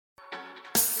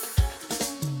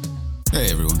Hey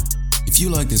everyone. If you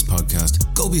like this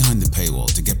podcast, go behind the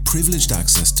paywall to get privileged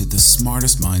access to the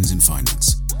smartest minds in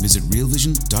finance. Visit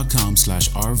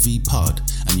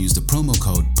realvision.com/rvpod and use the promo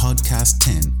code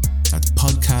podcast10. That's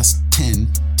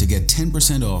podcast10 to get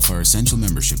 10% off our essential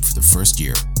membership for the first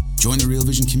year. Join the Real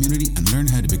Vision community and learn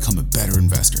how to become a better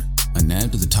investor. And now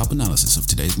to the top analysis of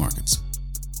today's markets.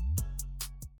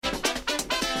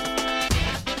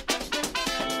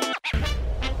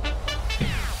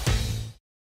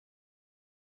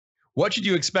 What should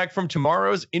you expect from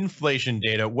tomorrow's inflation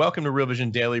data? Welcome to Real Vision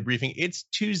Daily Briefing. It's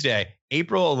Tuesday,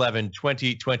 April 11,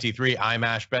 2023. I'm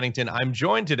Ash Bennington. I'm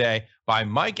joined today by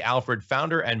Mike Alfred,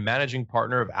 founder and managing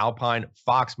partner of Alpine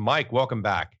Fox. Mike, welcome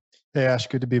back. Hey, Ash.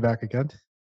 Good to be back again.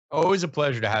 Always a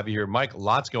pleasure to have you here. Mike,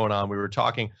 lots going on. We were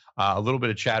talking a little bit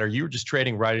of chatter. You were just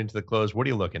trading right into the close. What are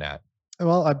you looking at?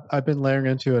 Well, I've been layering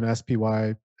into an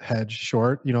SPY hedge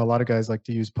short. You know, a lot of guys like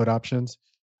to use put options.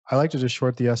 I like to just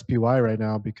short the SPY right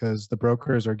now because the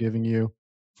brokers are giving you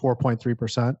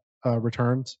 4.3%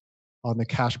 returns on the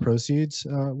cash proceeds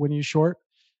when you short.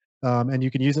 And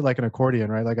you can use it like an accordion,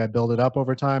 right? Like I build it up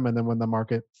over time. And then when the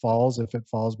market falls, if it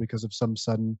falls because of some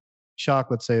sudden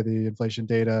shock, let's say the inflation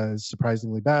data is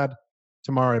surprisingly bad,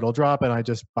 tomorrow it'll drop and I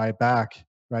just buy it back,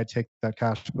 right? Take that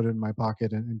cash, put it in my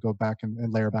pocket and go back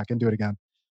and layer back into it again.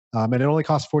 And it only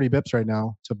costs 40 bips right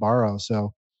now to borrow.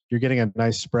 So you're getting a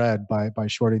nice spread by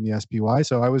shorting the SPY.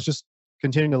 So I was just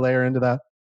continuing to layer into that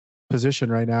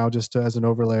position right now just as an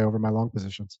overlay over my long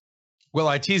positions. Well,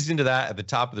 I teased into that at the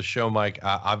top of the show, Mike.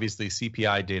 Obviously,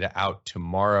 CPI data out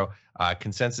tomorrow.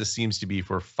 Consensus seems to be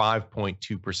for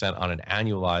 5.2% on an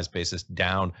annualized basis,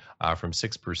 down from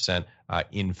 6%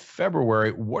 in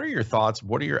February. What are your thoughts?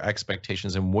 What are your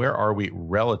expectations? And where are we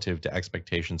relative to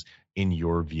expectations in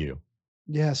your view?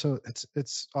 Yeah, so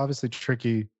it's obviously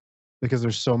tricky because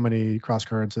there's so many cross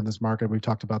currents in this market. We've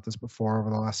talked about this before over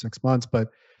the last 6 months, but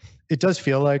it does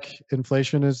feel like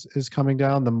inflation is coming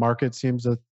down. The market seems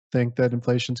to think that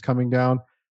inflation's coming down.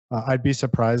 I'd be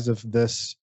surprised if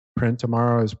this print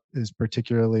tomorrow is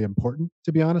particularly important,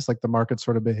 to be honest. Like the market's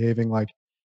sort of behaving like,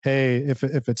 hey, if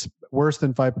it's worse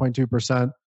than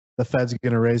 5.2%, the Fed's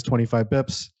going to raise 25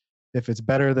 bips. If it's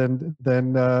better than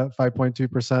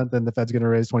 5.2%, then the Fed's going to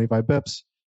raise 25 bips.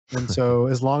 And so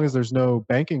as long as there's no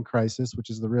banking crisis, which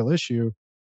is the real issue,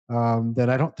 then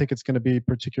I don't think it's going to be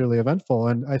particularly eventful.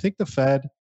 And I think the Fed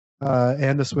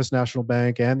and the Swiss National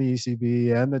Bank and the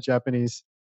ECB and the Japanese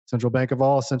Central Bank have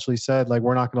all essentially said, like,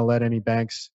 we're not going to let any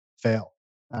banks fail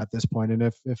at this point. And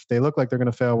if they look like they're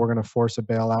going to fail, we're going to force a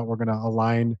bailout. We're going to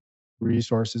align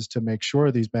resources to make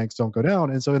sure these banks don't go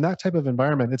down. And so in that type of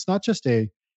environment, it's not just a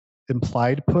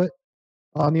implied put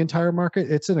on the entire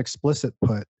market, it's an explicit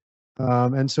put.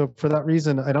 And so for that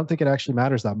reason, I don't think it actually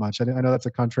matters that much. I know that's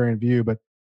a contrarian view, but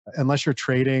unless you're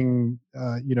trading,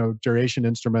 duration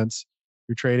instruments,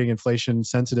 you're trading inflation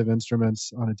sensitive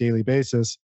instruments on a daily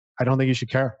basis, I don't think you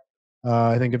should care.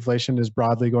 I think inflation is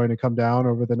broadly going to come down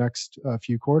over the next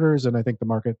few quarters. And I think the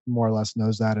market more or less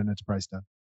knows that and it's priced in.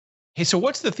 Hey, so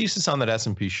what's the thesis on that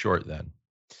S&P short then?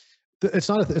 It's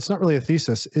not really a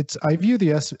thesis. I view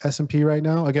the S&P right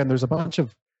now. Again, there's a bunch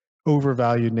of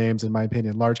overvalued names, in my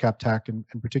opinion, large cap tech in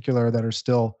particular, that are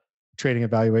still trading at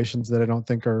valuations that I don't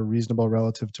think are reasonable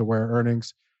relative to where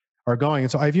earnings are going.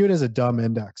 And so I view it as a dumb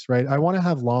index, right? I want to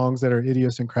have longs that are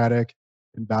idiosyncratic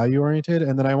and value oriented,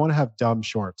 and then I want to have dumb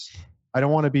shorts. I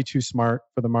don't want to be too smart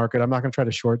for the market. I'm not going to try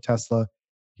to short Tesla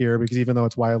here because even though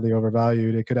it's wildly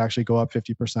overvalued, it could actually go up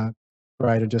 50%,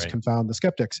 right? And just confound the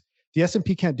skeptics. The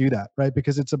S&P can't do that, right?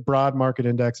 Because it's a broad market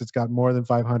index. It's got more than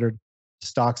 500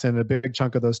 stocks in. A big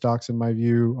chunk of those stocks, in my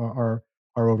view, are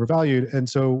overvalued. And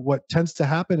so what tends to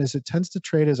happen is it tends to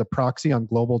trade as a proxy on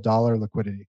global dollar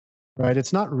liquidity, right?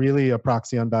 It's not really a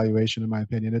proxy on valuation, in my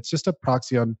opinion. It's just a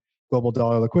proxy on global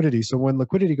dollar liquidity. So when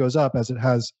liquidity goes up, as it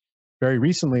has very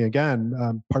recently, again,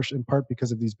 in part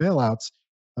because of these bailouts.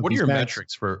 What are your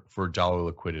metrics for dollar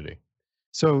liquidity?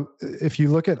 So if you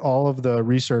look at all of the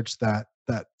research that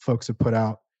folks have put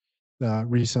out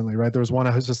recently, right? There was one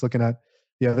I was just looking at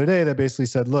the other day that basically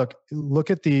said, look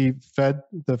at the Fed,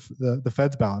 the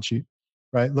Fed's balance sheet,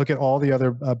 right? Look at all the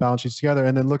other balance sheets together,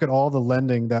 and then look at all the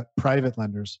lending that private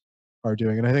lenders are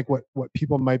doing. And I think what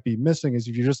people might be missing is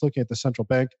if you're just looking at the central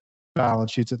bank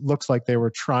balance sheets, it looks like they were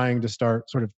trying to start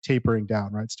sort of tapering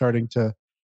down, right? Starting to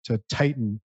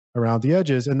tighten around the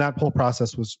edges. And that whole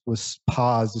process was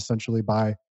paused essentially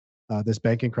by this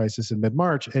banking crisis in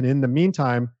mid-March. And in the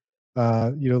meantime,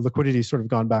 liquidity sort of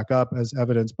gone back up as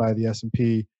evidenced by the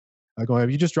S&P going up.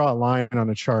 You just draw a line on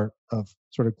a chart of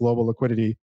sort of global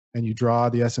liquidity and you draw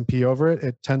the S&P over it,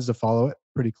 it tends to follow it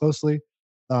pretty closely.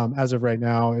 As of right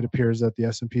now, it appears that the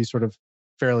S&P sort of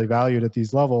fairly valued at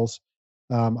these levels.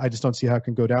 I just don't see how it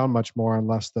can go down much more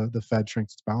unless the Fed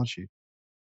shrinks its balance sheet.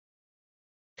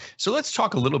 So let's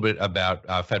talk a little bit about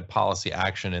Fed policy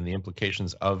action and the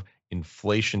implications of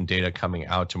inflation data coming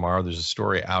out tomorrow. There's a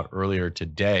story out earlier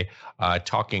today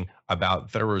talking about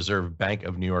Federal Reserve Bank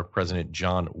of New York President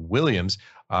John Williams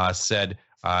said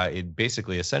it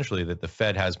basically essentially that the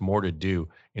Fed has more to do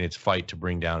in its fight to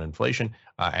bring down inflation.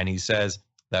 And he says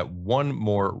that one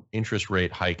more interest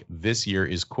rate hike this year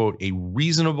is, quote, a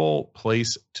reasonable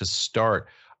place to start.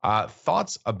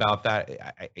 Thoughts about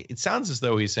that? It sounds as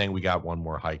though he's saying we got one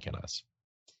more hike in us.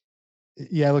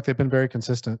 Yeah, look, they've been very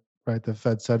consistent, right? The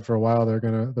Fed said for a while they're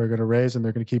gonna raise, and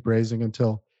they're gonna keep raising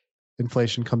until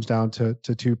inflation comes down to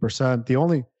 2%. The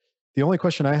only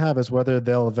question I have is whether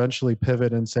they'll eventually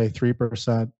pivot and say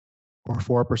 3% or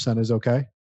 4% is okay,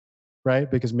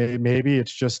 right? Because maybe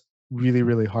it's just really,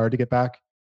 really hard to get back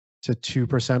to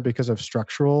 2% because of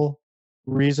structural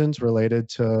reasons related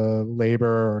to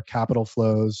labor or capital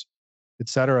flows, et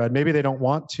cetera. And maybe they don't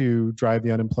want to drive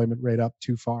the unemployment rate up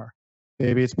too far.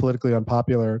 Maybe it's politically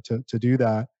unpopular to do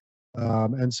that.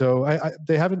 And so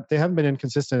they haven't been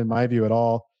inconsistent in my view at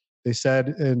all. They said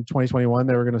in 2021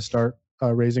 they were going to start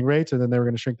raising rates, and then they were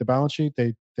going to shrink the balance sheet.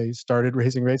 They started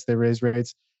raising rates. They raised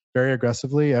rates very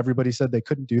aggressively. Everybody said they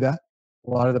couldn't do that. A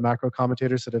lot of the macro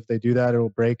commentators said if they do that, it'll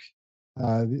break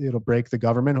the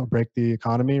government, it'll break the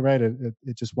economy, right?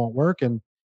 It just won't work. And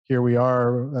here we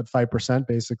are at 5%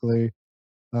 basically.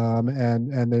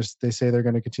 And they say they're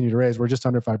going to continue to raise. We're just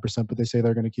under 5%, but they say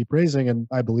they're going to keep raising, and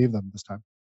I believe them this time.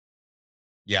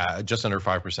 Yeah, just under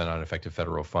 5% on effective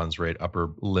federal funds rate. Upper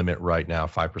limit right now,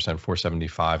 5%,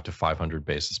 475 to 500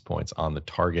 basis points on the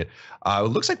target.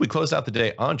 It looks like we closed out the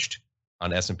day unched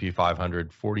on S&P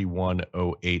 500,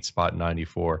 4108, spot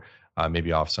 94,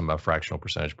 maybe off some fractional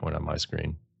percentage point on my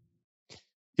screen.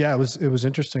 Yeah, it was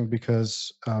interesting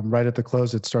because right at the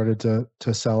close it started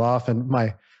to sell off, and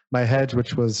my hedge,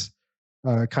 which was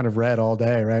kind of red all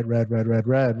day, right?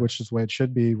 Red, which is the way it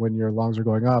should be when your longs are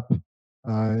going up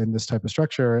in this type of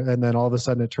structure. And then all of a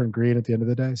sudden it turned green at the end of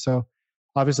the day. So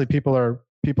obviously people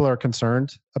are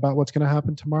concerned about what's going to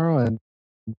happen tomorrow. And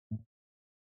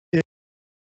if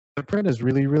the print is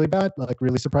really, really bad, like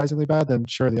really surprisingly bad, then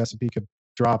sure, the S&P could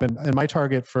drop. And my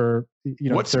target for,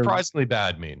 what's surprisingly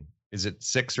bad mean? Is it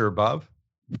 6 or above?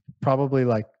 Probably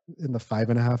like in the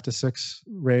 5.5 to 6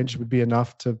 range would be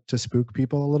enough to spook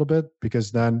people a little bit,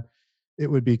 because then it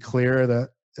would be clear that,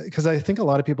 because I think a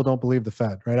lot of people don't believe the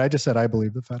Fed, right? I just said I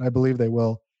believe the Fed. I believe they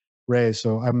will raise,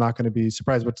 so I'm not going to be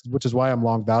surprised, which is why I'm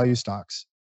long value stocks,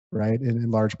 right?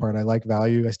 In large part, I like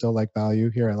value. I still like value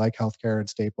here. I like healthcare and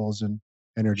staples and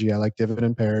energy. I like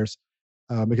dividend pairs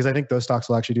because I think those stocks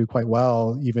will actually do quite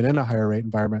well even in a higher rate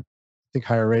environment. I think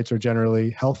higher rates are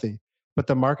generally healthy, but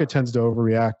the market tends to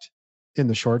overreact in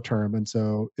the short term, and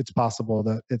so it's possible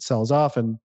that it sells off.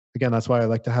 And again, that's why I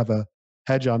like to have a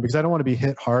hedge on, because I don't want to be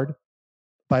hit hard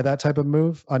by that type of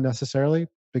move unnecessarily,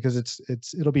 because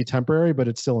it'll be temporary, but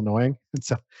it's still annoying. And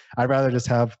so I'd rather just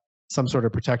have some sort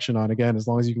of protection on. Again, as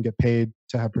long as you can get paid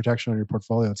to have protection on your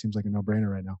portfolio, it seems like a no-brainer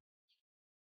right now.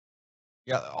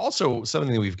 Yeah. Also,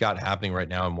 something that we've got happening right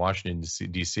now in Washington,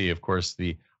 D.C., of course,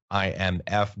 the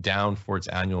IMF down for its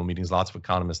annual meetings. Lots of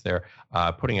economists there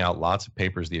putting out lots of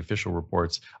papers, the official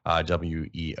reports,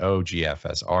 WEO,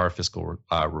 GFSR, fiscal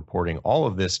reporting, all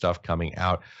of this stuff coming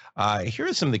out. Here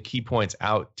are some of the key points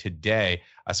out today.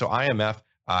 So IMF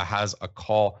has a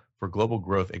call for global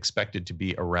growth expected to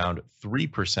be around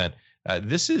 3%.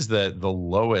 This is the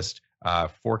lowest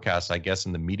forecast, I guess,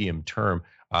 in the medium term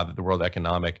that the World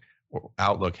Economic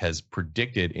Outlook has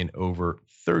predicted in over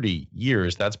 30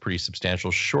 years. That's pretty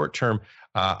substantial. Short term,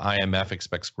 IMF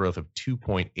expects growth of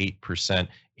 2.8%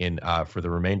 in for the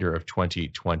remainder of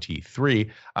 2023.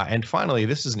 And finally,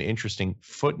 this is an interesting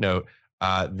footnote.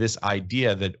 This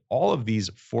idea that all of these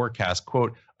forecasts,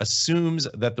 quote, assumes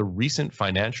that the recent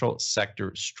financial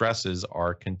sector stresses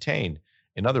are contained.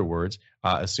 In other words,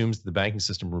 assumes the banking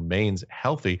system remains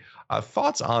healthy.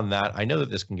 Thoughts on that? I know that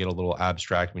this can get a little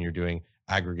abstract when you're doing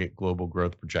aggregate global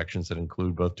growth projections that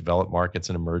include both developed markets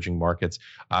and emerging markets,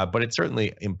 but it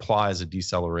certainly implies a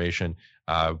deceleration,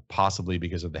 possibly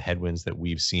because of the headwinds that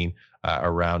we've seen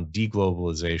around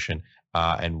deglobalization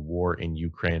and war in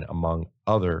Ukraine, among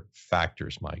other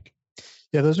factors, Mike.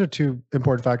 Yeah, those are two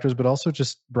important factors, but also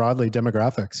just broadly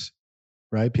demographics,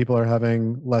 right? People are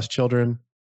having less children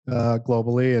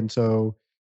globally, and so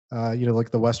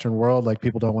like the Western world, like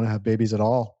people don't want to have babies at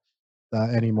all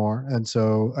anymore. And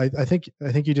so I think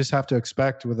you just have to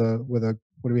expect with a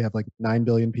what do we have, like 9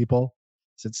 billion people?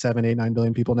 Is it 7, 8, 9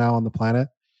 billion people now on the planet?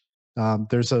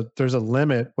 There's a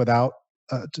limit without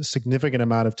a significant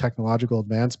amount of technological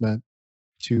advancement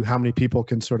to how many people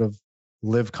can sort of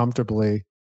live comfortably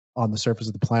on the surface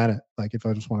of the planet, like if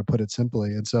I just want to put it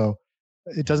simply. And so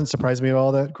it doesn't surprise me at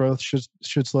all that growth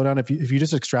should slow down. If you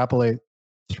just extrapolate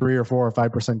 3 or 4 or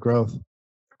 5% growth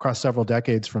across several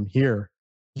decades from here,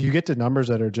 you get to numbers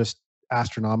that are just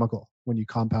astronomical when you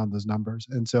compound those numbers.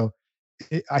 And so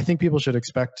I think people should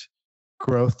expect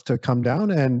growth to come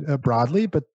down and broadly,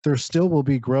 but there still will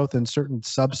be growth in certain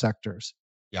subsectors,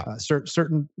 Yeah.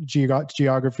 certain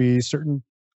geographies, certain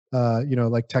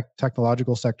like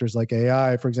technological sectors like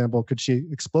AI, for example, could see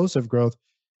explosive growth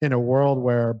in a world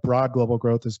where broad global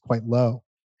growth is quite low,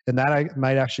 and that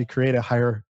might actually create a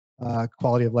higher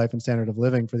quality of life and standard of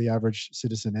living for the average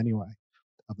citizen anyway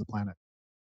of the planet.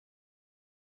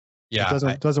 Yeah.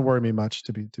 It doesn't worry me much,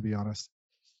 to be honest.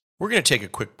 We're going to take a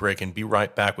quick break and be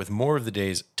right back with more of the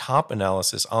day's top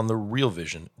analysis on the Real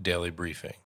Vision Daily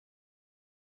Briefing.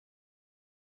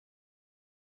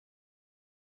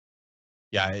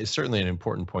 Yeah, it's certainly an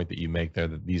important point that you make there,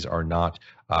 that these are not,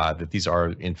 that these are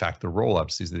in fact the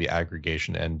roll-ups. These are the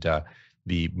aggregation, and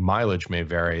the mileage may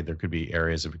vary. There could be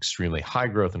areas of extremely high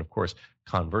growth, and of course,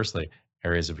 conversely,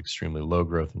 areas of extremely low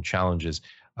growth and challenges.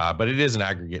 But it is an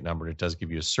aggregate number, and it does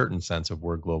give you a certain sense of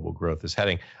where global growth is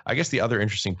heading. I guess the other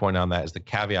interesting point on that is the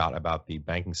caveat about the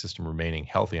banking system remaining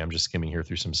healthy. I'm just skimming here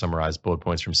through some summarized bullet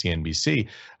points from CNBC.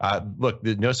 Look,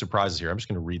 no surprises here. I'm just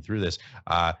going to read through this.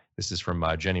 This is from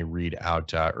Jenny Reed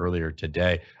out earlier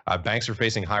today. Banks are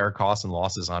facing higher costs and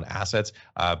losses on assets,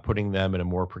 putting them in a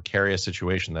more precarious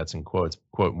situation. That's in quotes,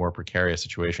 quote, more precarious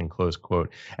situation, close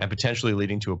quote, and potentially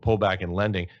leading to a pullback in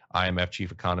lending, IMF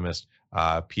chief economist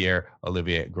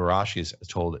Pierre-Olivier Gouroschis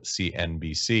told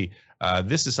CNBC.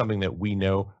 This is something that we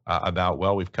know about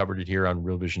well. We've covered it here on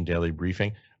Real Vision Daily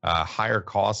Briefing. Higher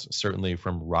costs, certainly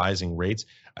from rising rates,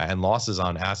 and losses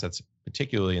on assets,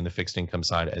 particularly in the fixed income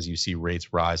side. As you see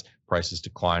rates rise, prices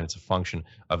decline. It's a function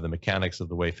of the mechanics of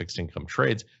the way fixed income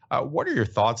trades. What are your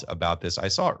thoughts about this? I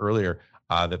saw earlier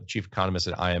that the chief economist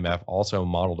at IMF also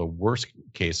modeled a worst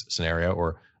case scenario,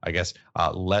 or I guess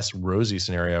less rosy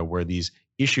scenario, where these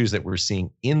issues that we're seeing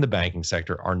in the banking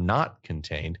sector are not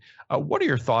contained. What are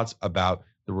your thoughts about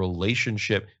the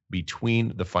relationship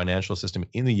between the financial system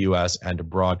in the US and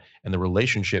abroad, and the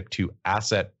relationship to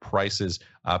asset prices,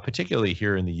 particularly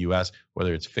here in the US,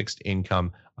 whether it's fixed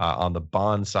income on the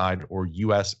bond side or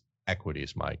US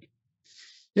equities, Mike?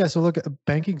 Yeah, so look,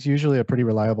 banking's usually a pretty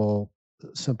reliable,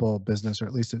 simple business, or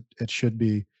at least it should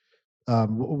be.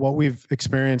 What we've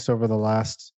experienced over the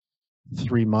last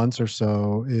 3 months or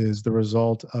so is the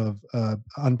result of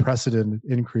unprecedented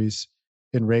increase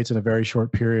in rates in a very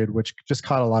short period, which just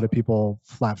caught a lot of people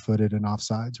flat-footed and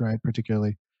offsides, right?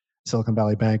 Particularly Silicon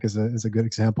Valley Bank is a good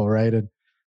example, right? And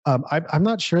I'm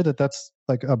not sure that that's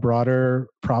like a broader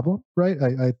problem, right?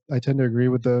 I tend to agree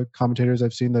with the commentators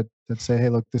I've seen that say, hey,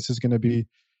 look, this is going to be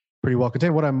pretty well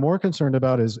contained. What I'm more concerned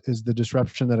about is the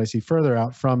disruption that I see further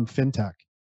out from fintech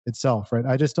itself, right?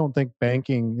 I just don't think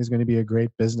banking is going to be a great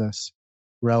business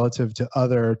relative to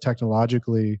other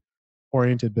technologically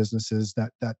oriented businesses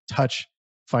that touch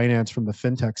finance from the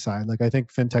fintech side. Like I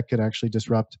think fintech could actually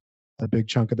disrupt a big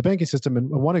chunk of the banking system. And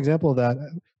one example of that,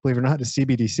 believe it or not, is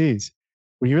CBDCs.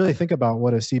 When you really think about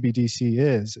what a CBDC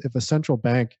is, if a central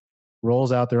bank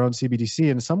rolls out their own CBDC,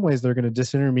 in some ways they're going to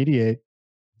disintermediate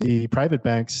the private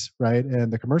banks, right,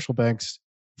 and the commercial banks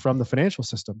from the financial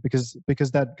system, because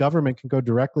that government can go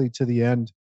directly to the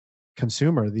end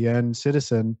consumer, the end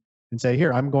citizen, and say,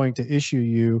 here, I'm going to issue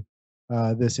you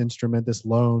this instrument, this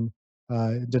loan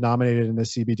denominated in the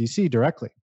CBDC directly.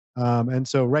 And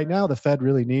so right now the Fed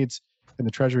really needs, and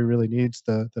the Treasury really needs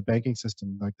the banking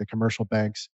system, like the commercial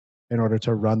banks, in order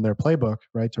to run their playbook,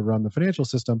 right, to run the financial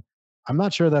system. I'm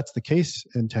not sure that's the case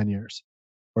in 10 years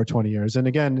or 20 years. And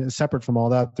again, separate from all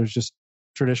that, there's just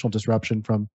traditional disruption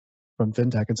from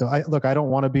fintech. And so I don't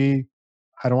want to be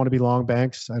long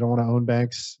banks. I don't want to own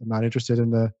banks. I'm not interested in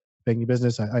the banking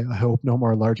business. I hope no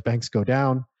more large banks go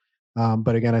down.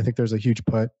 But again, I think there's a huge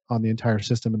put on the entire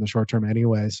system in the short term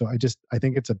anyway. So I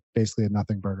think it's basically a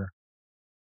nothing burger.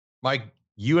 Mike,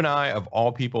 you and I, of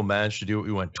all people, managed to do it.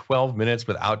 We went 12 minutes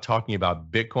without talking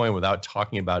about Bitcoin, without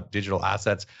talking about digital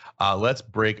assets. Let's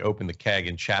break open the keg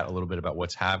and chat a little bit about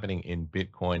what's happening in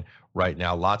Bitcoin right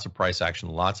now. Lots of price action,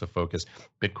 lots of focus.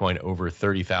 Bitcoin over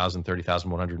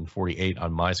 30,148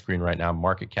 on my screen right now.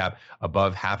 Market cap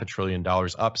above $500 billion,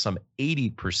 up some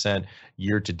 80%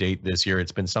 year to date this year.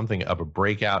 It's been something of a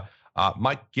breakout.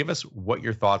 Mike, give us what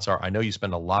your thoughts are. I know you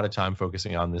spend a lot of time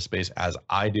focusing on this space, as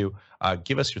I do.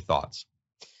 Give us your thoughts.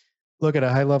 Look, at a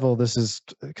high level, this is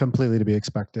completely to be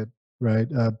expected, right?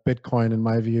 Bitcoin, in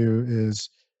my view, is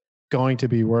going to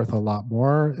be worth a lot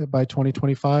more by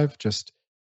 2025. Just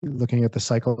looking at the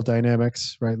cycle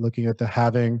dynamics, right? Looking at the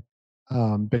halving,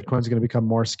 Bitcoin's going to become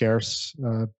more scarce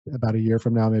about a year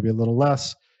from now, maybe a little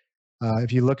less.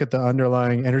 If you look at the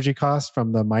underlying energy cost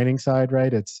from the mining side,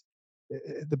 right,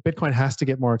 the Bitcoin has to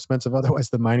get more expensive. Otherwise,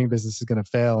 the mining business is going to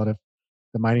fail. And if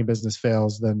the mining business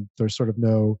fails, then there's sort of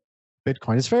no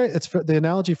Bitcoin. The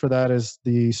analogy for that is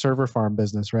the server farm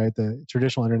business, right? The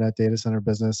traditional internet data center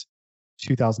business,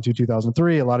 2002,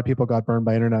 2003. A lot of people got burned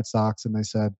by internet stocks, and they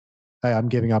said, "Hey, I'm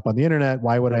giving up on the internet.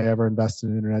 Why would I ever invest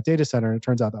in an internet data center?" And it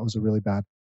turns out that was a really bad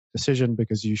decision,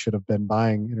 because you should have been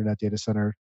buying internet data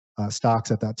center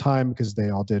stocks at that time, because they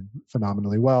all did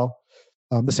phenomenally well.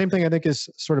 The same thing I think is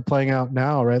sort of playing out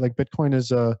now, right? Like Bitcoin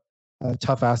is a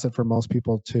tough asset for most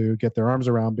people to get their arms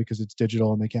around, because it's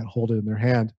digital and they can't hold it in their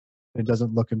hand. It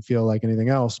doesn't look and feel like anything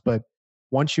else. But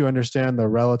once you understand the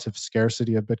relative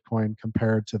scarcity of Bitcoin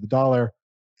compared to the dollar,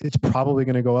 it's probably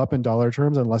going to go up in dollar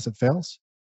terms unless it fails.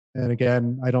 And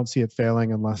again, I don't see it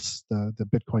failing unless the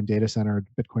Bitcoin data center,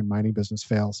 Bitcoin mining business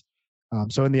fails.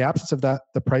 So in the absence of that,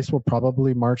 the price will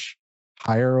probably march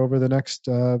higher over the next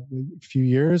few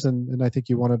years, and I think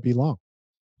you want to be long.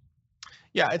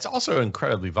 Yeah, it's also an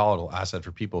incredibly volatile asset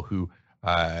for people who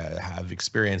have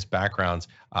experienced backgrounds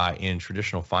in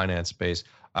traditional finance space.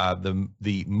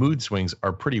 The mood swings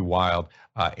are pretty wild.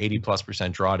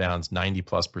 80+% drawdowns,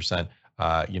 90+%.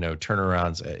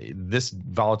 Turnarounds. This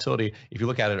volatility, if you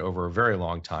look at it over a very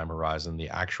long time horizon, the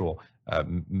actual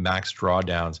max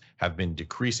drawdowns have been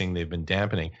decreasing. They've been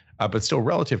dampening, but still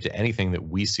relative to anything that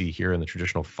we see here in the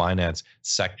traditional finance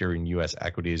sector in U.S.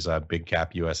 equities, big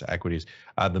cap U.S. equities,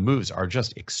 the moves are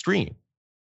just extreme.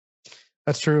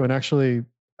 That's true. And actually,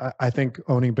 I think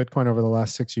owning Bitcoin over the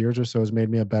last 6 years or so has made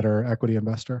me a better equity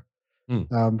investor.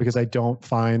 Because I don't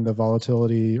find the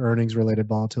volatility, earnings-related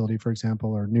volatility, for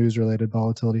example, or news-related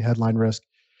volatility, headline risk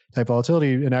type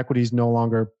volatility in equities no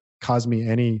longer cause me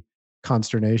any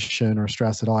consternation or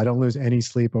stress at all. I don't lose any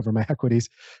sleep over my equities,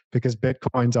 because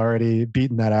Bitcoin's already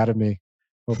beaten that out of me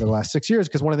over the last 6 years.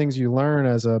 Because one of the things you learn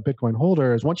as a Bitcoin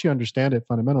holder is, once you understand it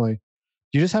fundamentally,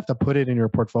 you just have to put it in your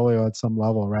portfolio at some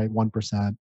level, right?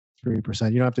 1%,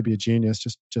 3%. You don't have to be a genius.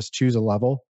 Just choose a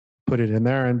level, put it in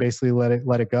there, and basically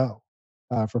let it go.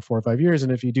 For 4 or 5 years.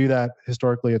 And if you do that,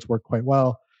 historically, it's worked quite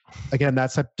well. Again,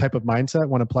 that type of mindset,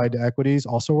 when applied to equities,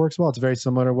 also works well. It's very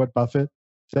similar to what Buffett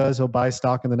does. He'll buy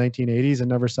stock in the 1980s and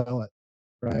never sell it,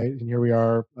 right? And here we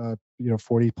are,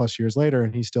 40 plus years later,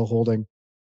 and he's still holding,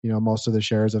 most of the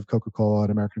shares of Coca-Cola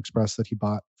and American Express that he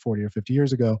bought 40 or 50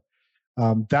 years ago.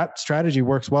 That strategy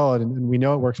works well, and we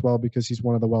know it works well because he's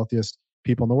one of the wealthiest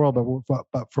people in the world.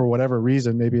 But for whatever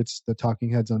reason, maybe it's the talking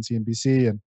heads on CNBC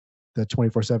and the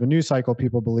 24/7 news cycle,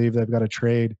 people believe they've got to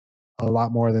trade a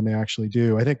lot more than they actually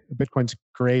do. I think Bitcoin's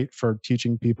great for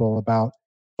teaching people about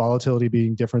volatility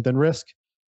being different than risk.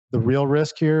 The real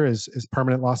risk here is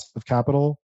permanent loss of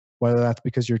capital, whether that's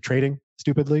because you're trading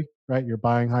stupidly, right? You're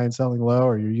buying high and selling low,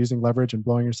 or you're using leverage and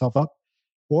blowing yourself up,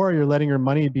 or you're letting your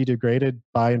money be degraded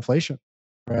by inflation,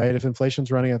 right? If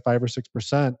inflation's running at 5 or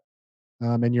 6%,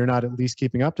 and you're not at least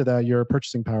keeping up to that, your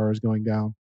purchasing power is going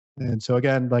down. And so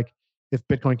again, like, if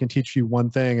Bitcoin can teach you one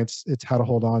thing, it's how to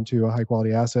hold on to a high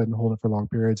quality asset and hold it for long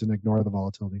periods and ignore the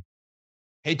volatility.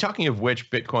 Hey, talking of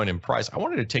which, Bitcoin and price, I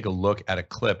wanted to take a look at a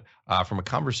clip from a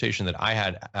conversation that I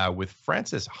had with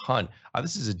Francis Hunt.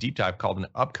 This is a deep dive called "An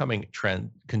Upcoming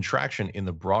Trend Contraction in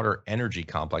the Broader Energy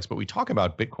Complex." But we talk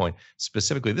about Bitcoin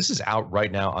specifically. This is out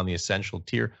right now on the Essential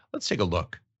tier. Let's take a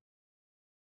look.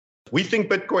 We think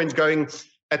Bitcoin's going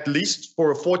at least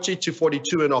for a 40 to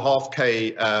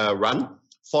 42.5K run,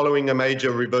 following a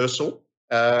major reversal.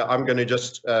 I'm going to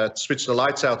just switch the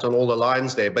lights out on all the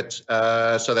lines there, but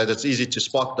so that it's easy to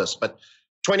spot this. But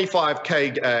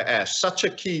 25K as such a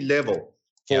key level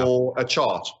for a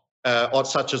chart,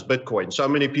 such as Bitcoin. So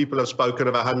many people have spoken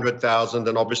of 100,000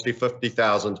 and obviously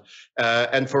 50,000.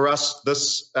 And for us,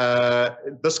 this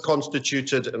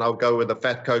constituted, and I'll go with the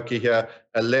fat cokie here,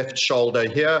 a left shoulder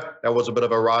here. That was a bit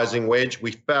of a rising wedge.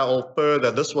 We fell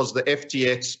further. This was the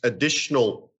FTX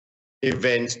additional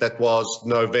event that was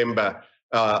November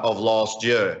of last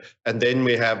year. And then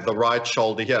we have the right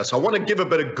shoulder here. So I want to give a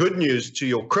bit of good news to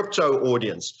your crypto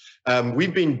audience.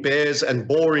 We've been bears and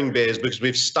boring bears because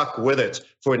we've stuck with it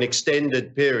for an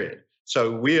extended period.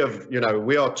 So we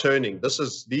are turning.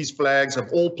 These flags have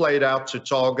all played out to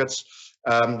targets.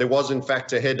 There was, in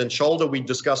fact, a head and shoulder we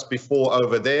discussed before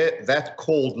over there. That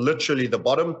called literally the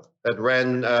bottom. That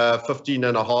ran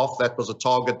 15.5. That was a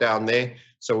target down there.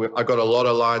 So I got a lot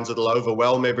of lines that'll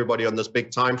overwhelm everybody on this big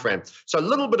time frame. So a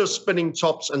little bit of spinning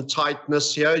tops and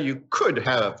tightness here. You could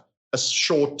have a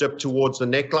short dip towards the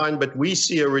neckline, but we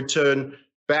see a return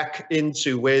back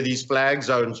into where these flag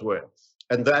zones were.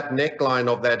 And that neckline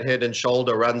of that head and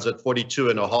shoulder runs at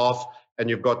 42.5, and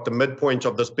you've got the midpoint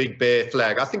of this big bear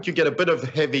flag. I think you get a bit of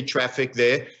heavy traffic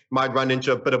there, might run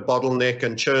into a bit of bottleneck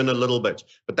and churn a little bit,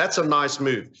 but that's a nice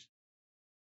move.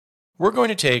 We're going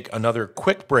to take another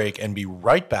quick break and be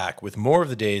right back with more of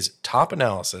the day's top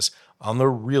analysis on the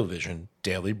Real Vision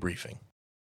Daily Briefing.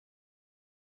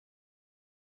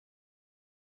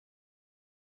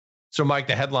 So, Mike,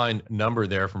 the headline number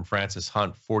there from Francis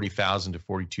Hunt, 40,000 to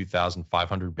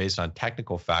 42,500 based on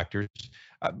technical factors.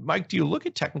 Mike, do you look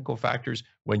at technical factors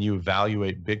when you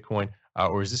evaluate Bitcoin,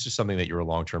 or is this just something that you're a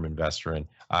long-term investor in?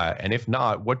 And if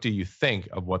not, what do you think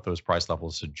of what those price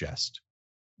levels suggest?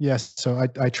 Yes, so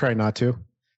I try not to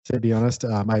be honest.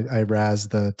 I razz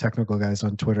the technical guys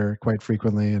on Twitter quite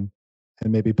frequently and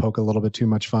maybe poke a little bit too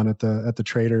much fun at the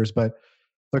traders. But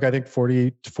look, I think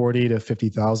 40 to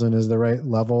 50,000 is the right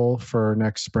level for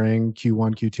next spring,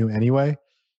 Q1, Q2 anyway,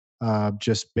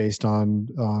 just based on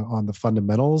the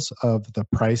fundamentals of the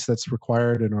price that's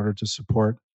required in order to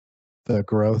support the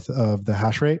growth of the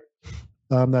hash rate.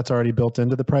 That's already built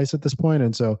into the price at this point.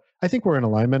 And so I think we're in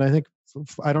alignment. I think,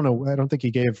 I don't know, I don't think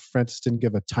Francis didn't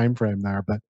give a time frame there,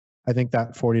 but I think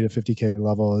that 40 to 50K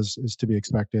level is to be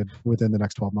expected within the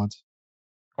next 12 months.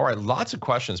 All right, lots of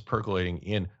questions percolating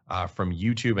in from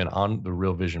YouTube and on the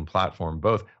Real Vision platform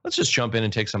both. Let's just jump in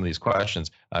and take some of these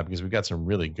questions because we've got some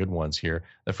really good ones here.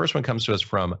 The first one comes to us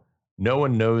from No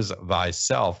One Knows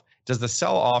Thyself. Does the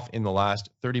sell-off in the last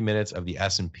 30 minutes of the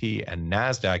S&P and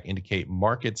NASDAQ indicate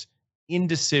markets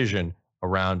indecision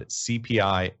around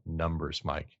CPI numbers,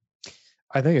 Mike?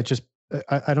 I think it's just,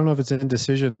 I don't know if it's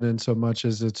indecision in so much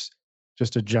as it's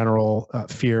just a general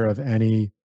fear of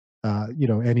any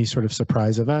sort of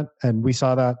surprise event. And we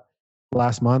saw that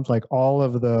last month. Like all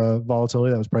of the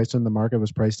volatility that was priced in the market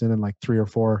was priced in like 3 or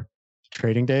 4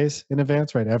 trading days in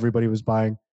advance, right? Everybody was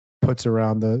buying puts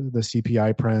around the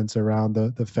CPI prints, around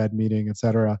the Fed meeting, et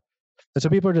cetera. And so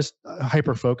people are just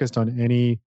hyper focused on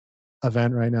any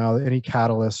event right now, any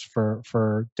catalyst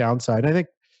for downside. And I think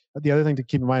the other thing to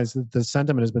keep in mind is that the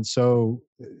sentiment has been so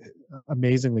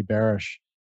amazingly bearish.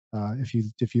 If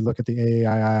you look at the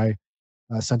AAII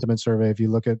sentiment survey, if you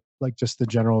look at like just the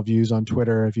general views on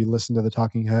Twitter, if you listen to the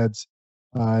talking heads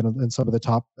and some of the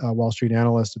top Wall Street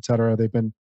analysts, et cetera, they've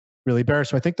been really bearish.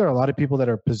 So I think there are a lot of people that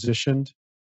are positioned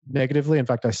negatively. In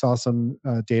fact, I saw some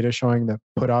data showing that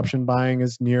put option buying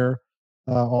is near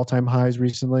all-time highs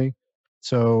recently.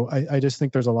 So I just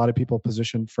think there's a lot of people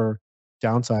positioned for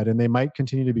downside, and they might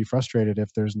continue to be frustrated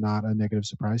if there's not a negative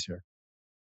surprise here.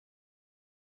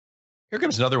 Here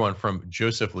comes another one from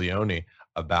Joseph Leone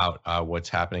about what's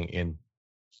happening in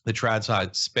the trad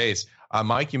side space.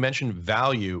 Mike, you mentioned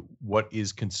value.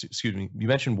 You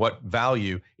mentioned what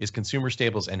value is consumer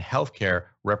staples and healthcare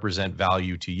represent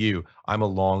value to you. I'm a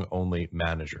long only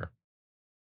manager.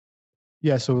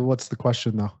 Yeah. So what's the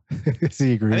question though? Is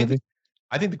he agreeing with me?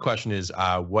 I think the question is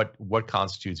what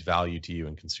constitutes value to you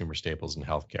in consumer staples and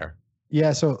healthcare?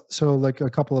 Yeah. So like a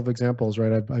couple of examples,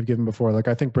 right? I've given before. Like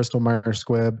I think Bristol Myers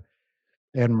Squibb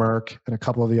and Merck and a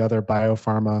couple of the other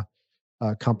biopharma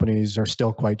companies are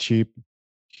still quite cheap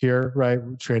here, right?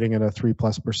 Trading at a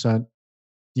 3+%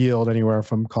 yield, anywhere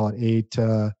from call it 8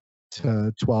 to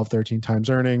 12, 13 times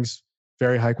earnings.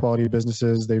 Very high quality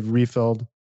businesses. They've refilled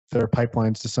their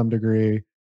pipelines to some degree.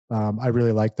 I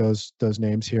really like those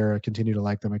names here. I continue to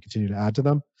like them. I continue to add to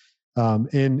them.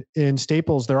 In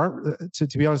staples, there aren't,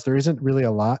 to be honest, there isn't really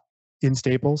a lot in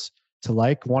staples to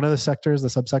like. One of the sectors, the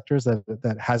subsectors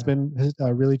that has been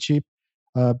really cheap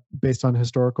based on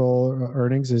historical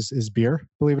earnings is beer,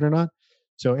 believe it or not.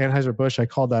 So Anheuser-Busch, I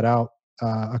called that out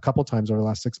a couple times over the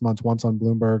last 6 months, once on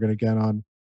Bloomberg and again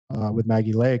on with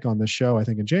Maggie Lake on this show, I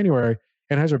think in January.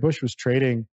 Anheuser-Busch was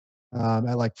trading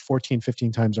at like 14,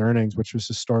 15 times earnings, which was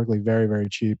historically very, very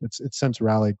cheap. It's since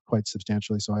rallied quite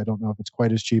substantially, so I don't know if it's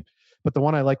quite as cheap. But the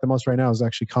one I like the most right now is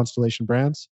actually Constellation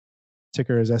Brands.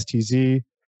 Ticker is STZ.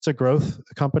 It's a growth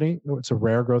company. It's a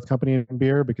rare growth company in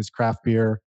beer because craft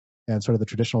beer and sort of the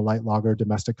traditional light lager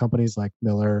domestic companies like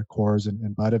Miller, Coors,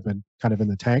 and Bud have been kind of in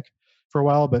the tank for a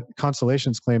while. But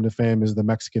Constellation's claim to fame is the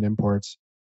Mexican imports.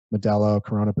 Modelo,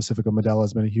 Corona Pacifico Modelo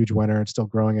has been a huge winner. It's still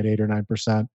growing at 8 or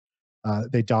 9%.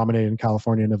 They dominate in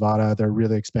California and Nevada. They're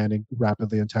really expanding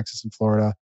rapidly in Texas and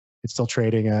Florida. It's still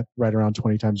trading at right around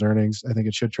 20 times earnings. I think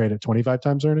it should trade at 25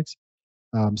 times earnings.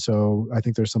 So I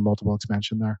think there's some multiple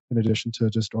expansion there in addition to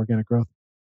just organic growth.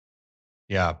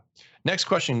 Yeah. Next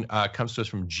question comes to us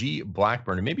from G.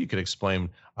 Blackburn, and maybe you could explain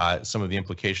some of the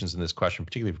implications in this question,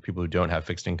 particularly for people who don't have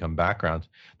fixed income backgrounds.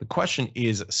 The question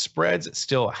is: spreads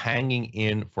still hanging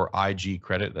in for IG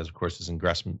credit, that of course is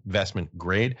investment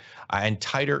grade, and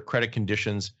tighter credit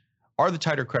conditions. Are the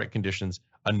tighter credit conditions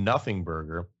a nothing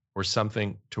burger or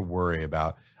something to worry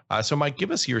about? So, Mike,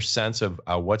 give us your sense of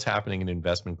what's happening in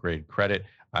investment grade credit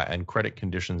and credit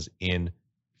conditions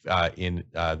are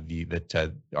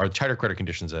tighter credit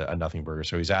conditions a nothing burger.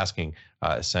 So he's asking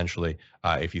essentially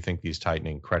if you think these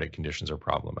tightening credit conditions are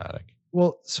problematic.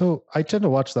 Well, so I tend to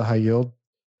watch the high yield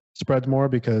spreads more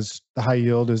because the high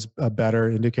yield is a better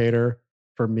indicator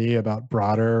for me about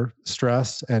broader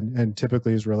stress and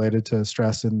typically is related to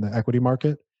stress in the equity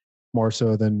market more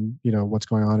so than what's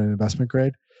going on in investment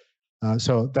grade.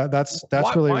 So that's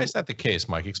really why is that the case,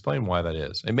 Mike? Explain why that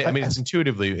is. I mean, it's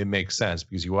intuitively it makes sense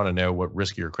because you want to know what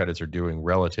riskier credits are doing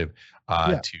relative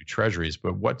to treasuries.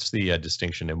 But what's the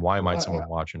distinction, and why might someone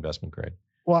watch investment grade?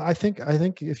 Well, I think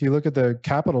if you look at the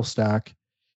capital stack,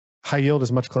 high yield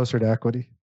is much closer to equity,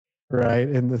 right?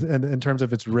 In terms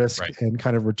of its risk and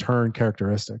kind of return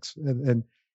characteristics, and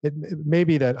it may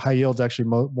be that high yield is actually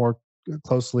more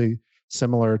closely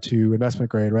similar to investment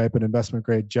grade, right? But investment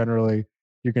grade generally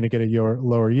you're going to get a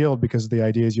lower yield because the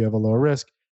idea is you have a lower risk.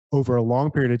 Over a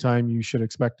long period of time, you should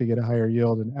expect to get a higher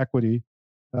yield in equity,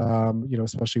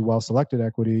 especially well-selected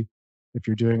equity. If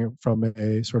you're doing it from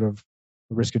a sort of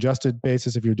risk-adjusted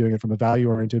basis, if you're doing it from a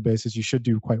value-oriented basis, you should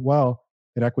do quite well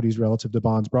in equities relative to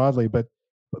bonds broadly. But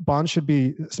bonds should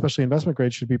be, especially investment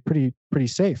grade, should be pretty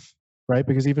safe, right?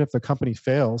 Because even if the company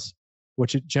fails,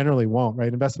 which it generally won't,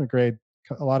 right? Investment grade,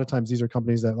 a lot of times these are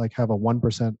companies that like have a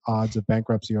 1% odds of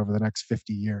bankruptcy over the next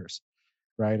 50 years,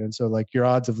 right? And so like your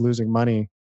odds of losing money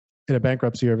in a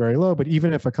bankruptcy are very low. But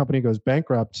even if a company goes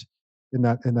bankrupt in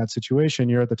that situation,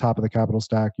 you're at the top of the capital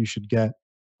stack. You should get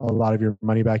a lot of your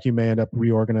money back. You may end up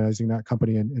reorganizing that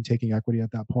company and taking equity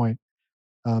at that point.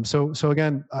 So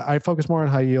again, I focus more on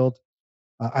high yield.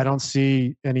 I don't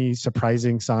see any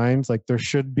surprising signs. Like there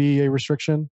should be a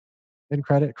restriction in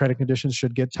credit. Credit conditions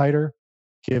should get tighter,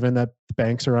 given that the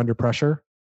banks are under pressure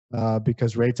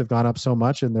because rates have gone up so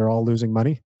much and they're all losing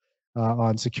money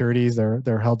on securities.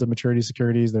 They're held to maturity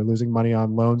securities. They're losing money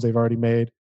on loans they've already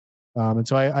made. And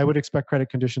so I would expect credit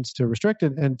conditions to restrict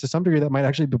it. And to some degree, that might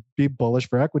actually be bullish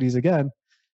for equities again,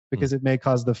 because it may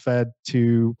cause the Fed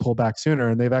to pull back sooner.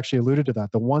 And they've actually alluded to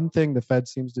that. The one thing the Fed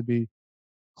seems to be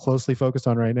closely focused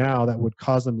on right now that would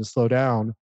cause them to slow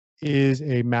down is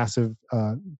a massive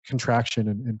contraction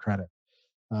in credit.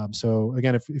 So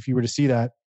again, if you were to see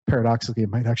that, paradoxically, it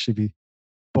might actually be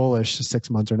bullish 6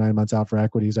 months or 9 months out for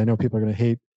equities. I know people are going to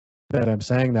hate that I'm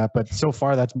saying that, but so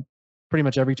far that's pretty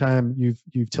much every time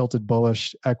you've tilted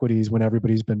bullish equities when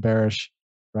everybody's been bearish,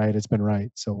 right? It's been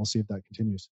right. So we'll see if that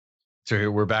continues.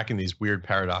 So we're back in these weird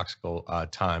paradoxical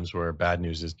times where bad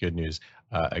news is good news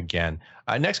again.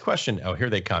 Next question. Oh, here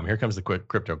they come. Here comes the quick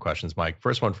crypto questions, Mike.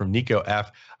 First one from Nico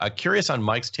F. Curious on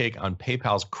Mike's take on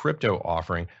PayPal's crypto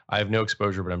offering. I have no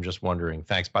exposure, but I'm just wondering.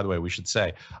 Thanks. By the way, we should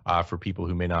say for people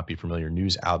who may not be familiar,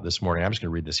 news out this morning. I'm just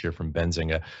going to read this here from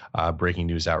Benzinga, breaking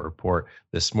news out report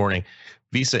this morning.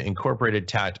 Visa Incorporated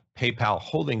tapped PayPal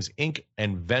Holdings Inc.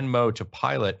 and Venmo to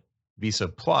pilot Visa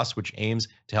Plus, which aims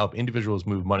to help individuals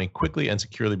move money quickly and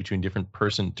securely between different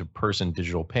person-to-person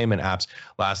digital payment apps.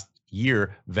 Last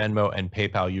year, Venmo and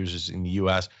PayPal users in the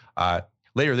U.S.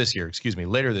 Later this year,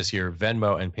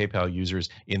 Venmo and PayPal users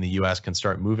in the U.S. can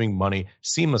start moving money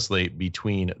seamlessly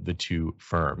between the two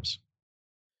firms.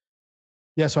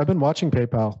 Yeah, so I've been watching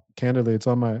PayPal. Candidly, it's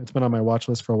been on my watch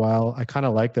list for a while. I kind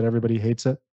of like that everybody hates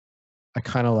it. I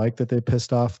kind of like that they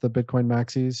pissed off the Bitcoin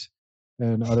maxis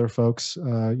and other folks,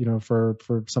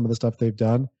 for some of the stuff they've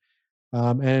done.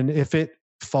 And if it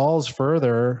falls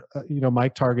further, my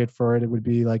target for it would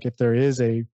be like if there is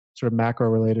a sort of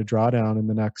macro-related drawdown in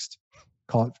the next,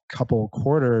 call it couple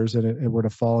quarters, and it were to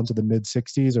fall into the mid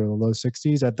 60s or the low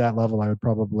 60s, at that level, I would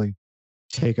probably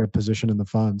take a position in the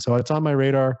fund. So it's on my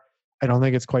radar. I don't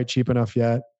think it's quite cheap enough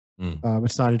yet.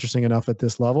 It's not interesting enough at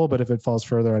this level, but if it falls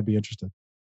further, I'd be interested.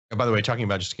 And by the way, talking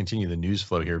about just to continue the news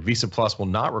flow here, Visa Plus will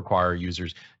not require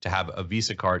users to have a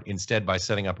Visa card. Instead, by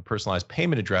setting up a personalized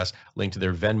payment address linked to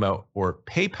their Venmo or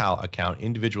PayPal account,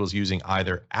 individuals using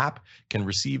either app can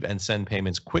receive and send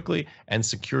payments quickly and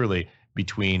securely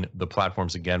between the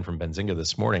platforms. Again, from Benzinga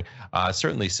this morning.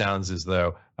 Certainly sounds as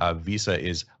though Visa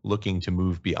is looking to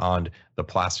move beyond the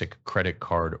plastic credit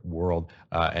card world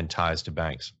and ties to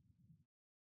banks.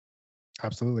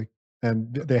 Absolutely.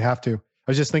 And they have to.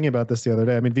 I was just thinking about this the other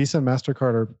day. I mean, Visa and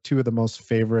MasterCard are two of the most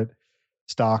favorite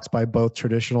stocks by both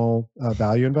traditional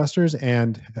value investors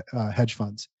and hedge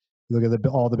funds. You look at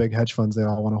all the big hedge funds; they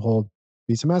all want to hold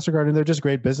Visa, Mastercard, and they're just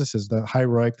great businesses. The high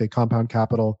ROIC, they compound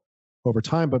capital over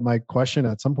time. But my question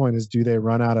at some point is, do they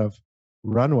run out of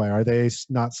runway? Are they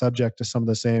not subject to some of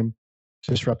the same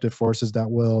disruptive forces that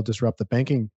will disrupt the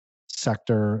banking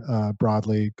sector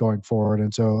broadly going forward?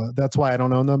 And so that's why I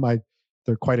don't own them.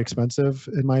 They're quite expensive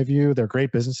in my view. They're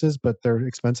great businesses, but they're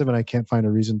expensive, and I can't find a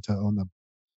reason to own them.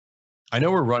 I know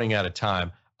we're running out of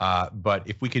time, but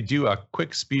if we could do a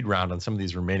quick speed round on some of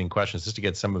these remaining questions just to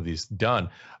get some of these done.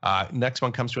 Next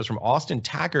one comes to us from Austin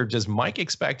Tacker. Does Mike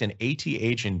expect an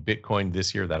ATH in Bitcoin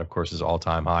this year? That, of course, is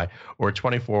all-time high, or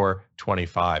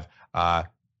 24.25?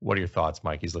 What are your thoughts,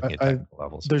 Mike? He's looking at technical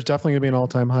levels. There's definitely going to be an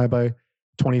all-time high by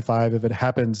 25. If it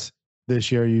happens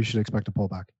this year, you should expect a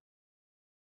pullback.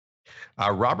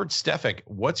 Robert Stefik,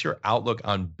 what's your outlook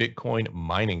on Bitcoin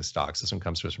mining stocks? This one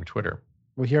comes to us from Twitter.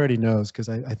 Well, he already knows because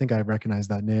I think I recognize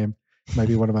that name. Might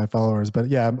be one of my followers, but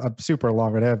yeah, I'm super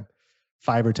long. I have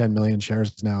 5 or 10 million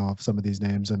shares now of some of these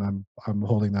names, and I'm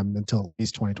holding them until at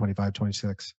least 2025,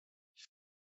 26.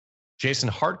 Jason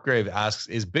Hartgrave asks,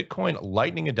 is Bitcoin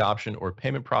Lightning adoption or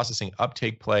payment processing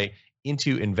uptake play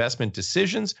into investment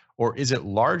decisions, or is it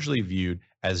largely viewed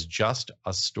as just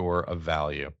a store of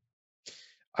value?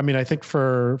 I mean, I think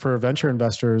for venture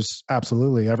investors,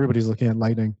 absolutely. Everybody's looking at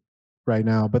Lightning right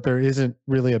now, but there isn't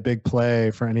really a big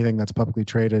play for anything that's publicly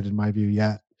traded, in my view,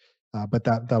 yet. But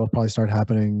that'll probably start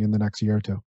happening in the next year or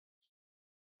two.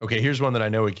 Okay, here's one that I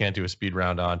know we can't do a speed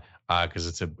round on because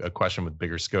it's a question with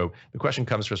bigger scope. The question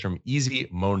comes to us from Easy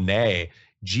Monet.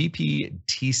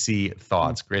 GPTC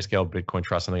thoughts, Grayscale Bitcoin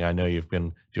Trust, something I know you've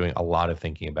been doing a lot of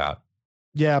thinking about.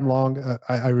 Yeah, I'm long.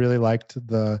 I really liked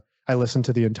I listened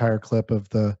to the entire clip of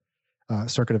the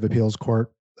Circuit of Appeals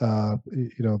Court,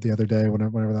 the other day,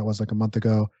 whenever that was, like a month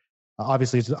ago.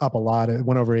 Obviously, it's up a lot. It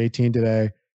went over 18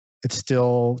 today. It's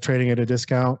still trading at a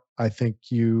discount. I think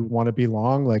you want to be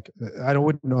long. Like, I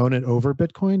wouldn't own it over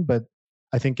Bitcoin, but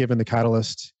I think given the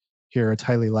catalyst here, it's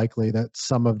highly likely that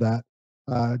some of that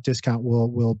discount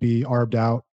will be arbed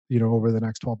out, over the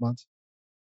next 12 months.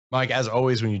 Mike, as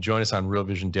always, when you join us on Real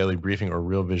Vision Daily Briefing or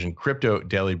Real Vision Crypto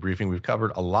Daily Briefing, we've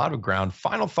covered a lot of ground.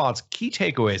 Final thoughts, key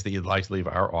takeaways that you'd like to leave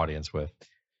our audience with.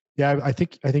 Yeah, I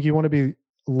think you want to be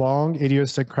long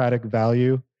idiosyncratic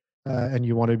value, and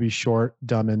you want to be short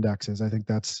dumb indexes. I think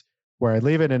that's where I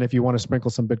leave it. And if you want to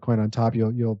sprinkle some Bitcoin on top,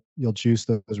 you'll juice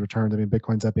those returns. I mean,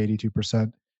 Bitcoin's up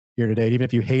 82% year to date. Even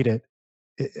if you hate it,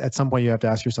 at some point you have to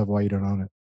ask yourself why you don't own it.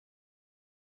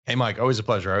 Hey, Mike, always a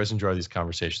pleasure. I always enjoy these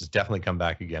conversations. Definitely come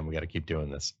back again. We got to keep doing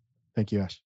this. Thank you,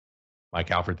 Ash. Mike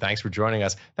Alford, thanks for joining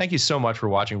us. Thank you so much for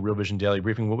watching Real Vision Daily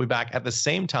Briefing. We'll be back at the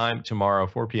same time tomorrow,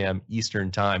 4 p.m. Eastern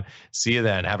Time. See you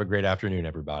then. Have a great afternoon,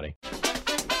 everybody.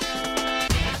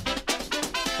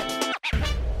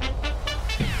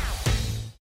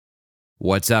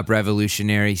 What's up,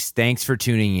 revolutionaries? Thanks for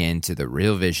tuning in to the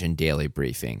Real Vision Daily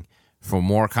Briefing. For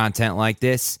more content like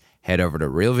this, head over to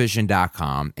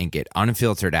realvision.com and get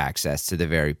unfiltered access to the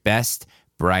very best,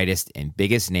 brightest, and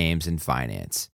biggest names in finance.